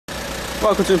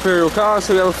Welcome to Imperial Cars.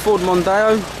 So we have a Ford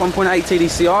Mondeo 1.8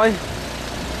 TDCi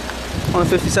on a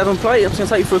 57 plate. I'm just going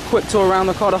to take you for a quick tour around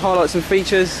the car to highlight some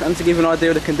features and to give you an idea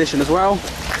of the condition as well.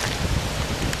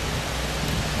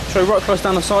 Show right close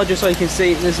down the side just so you can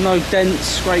see there's no dents,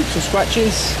 scrapes or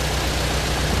scratches.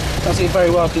 Can't see it very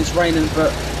well because it's raining,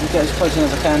 but I'll get as close in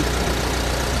as I can.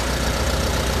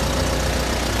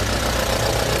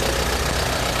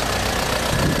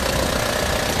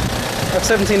 I have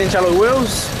 17-inch alloy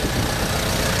wheels.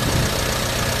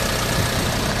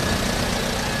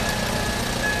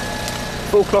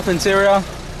 Full cloth interior.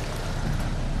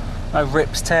 No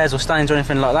rips, tears or stains or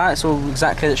anything like that. It's all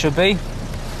exactly as it should be.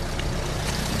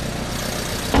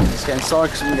 Let's get inside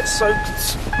because we're going to get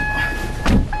soaked.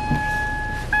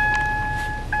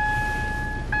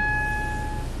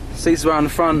 Seats around the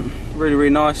front, really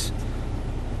nice.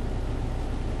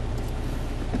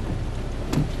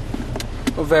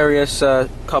 Got various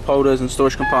cup holders and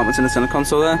storage compartments in the centre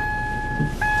console there.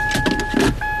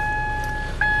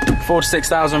 4 to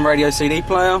 6,000 radio CD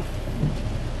player.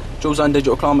 Dual zone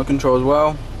digital climate control as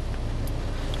well.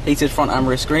 Heated front and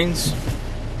rear screens.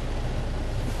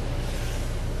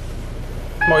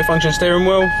 Multi-function steering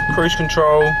wheel, cruise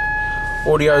control,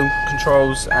 audio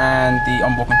controls and the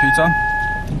onboard computer.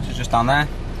 Which is just down there.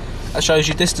 That shows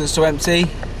you distance to empty,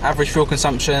 average fuel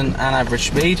consumption and average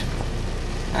speed.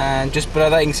 And just below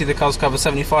that you can see the car's covered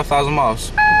 75,000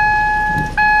 miles.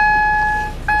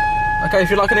 Okay,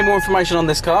 if you'd like any more information on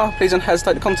this car, please don't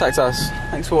hesitate to contact us.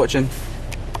 Thanks for watching.